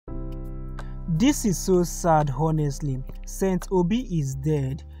This is so sad, honestly. Seun Kuti is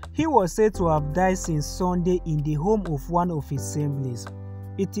dead. He was said to have died since Sunday in the home of one of his siblings.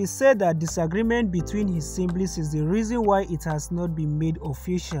 It is said that disagreement between his siblings is the reason why it has not been made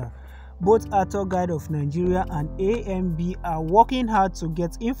official. Both Actor Guild of Nigeria and AMB are working hard to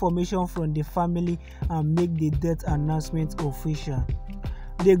get information from the family and make the death announcement official.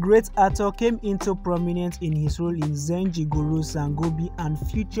 The great actor came into prominence in his role in Zenjigoro Sangobi and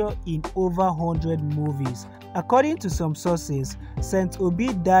featured in over 100 movies. According to some sources, Seun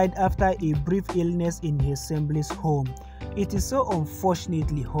Kuti died after a brief illness in his sibling's home. It is so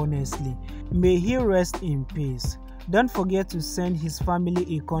unfortunately, honestly. May he rest in peace. Don't forget to send his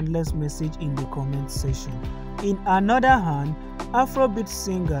family a condolence message in the comment section. In another hand, Afrobeat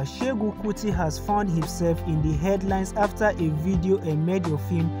singer Seun Kuti has found himself in the headlines after a video emerged of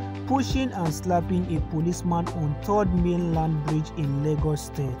him pushing and slapping a policeman on 3rd Mainland Bridge in Lagos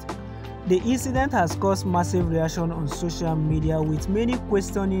State. The incident has caused massive reaction on social media, with many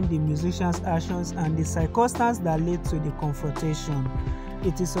questioning the musician's actions and the circumstance that led to the confrontation.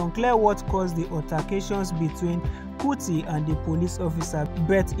 It is unclear what caused the altercations between Kuti and the police officer,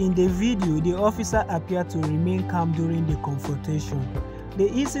 but in the video, the officer appeared to remain calm during the confrontation. The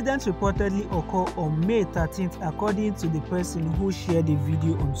incident reportedly occurred on May 13th, according to the person who shared the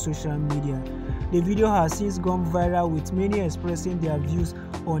video on social media. The video has since gone viral, with many expressing their views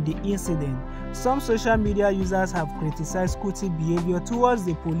on the incident. Some social media users have criticized Kuti's behavior towards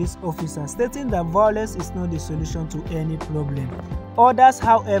the police officer, stating that violence is not the solution to any problem. Others,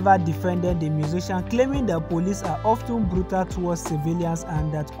 however, defended the musician, claiming that police are often brutal towards civilians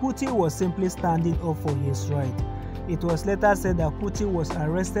and that Kuti was simply standing up for his right. It was later said that Kuti was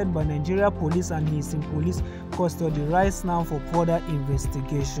arrested by Nigeria police and he is in police custody right now for further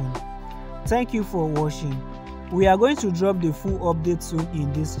investigation. Thank you for watching. We are going to drop the full update soon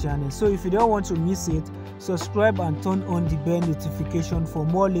in this channel, so if you don't want to miss it, subscribe and turn on the bell notification for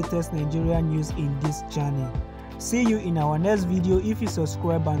more latest Nigerian news in this channel. See you in our next video if you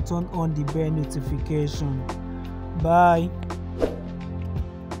subscribe and turn on the bell notification. Bye.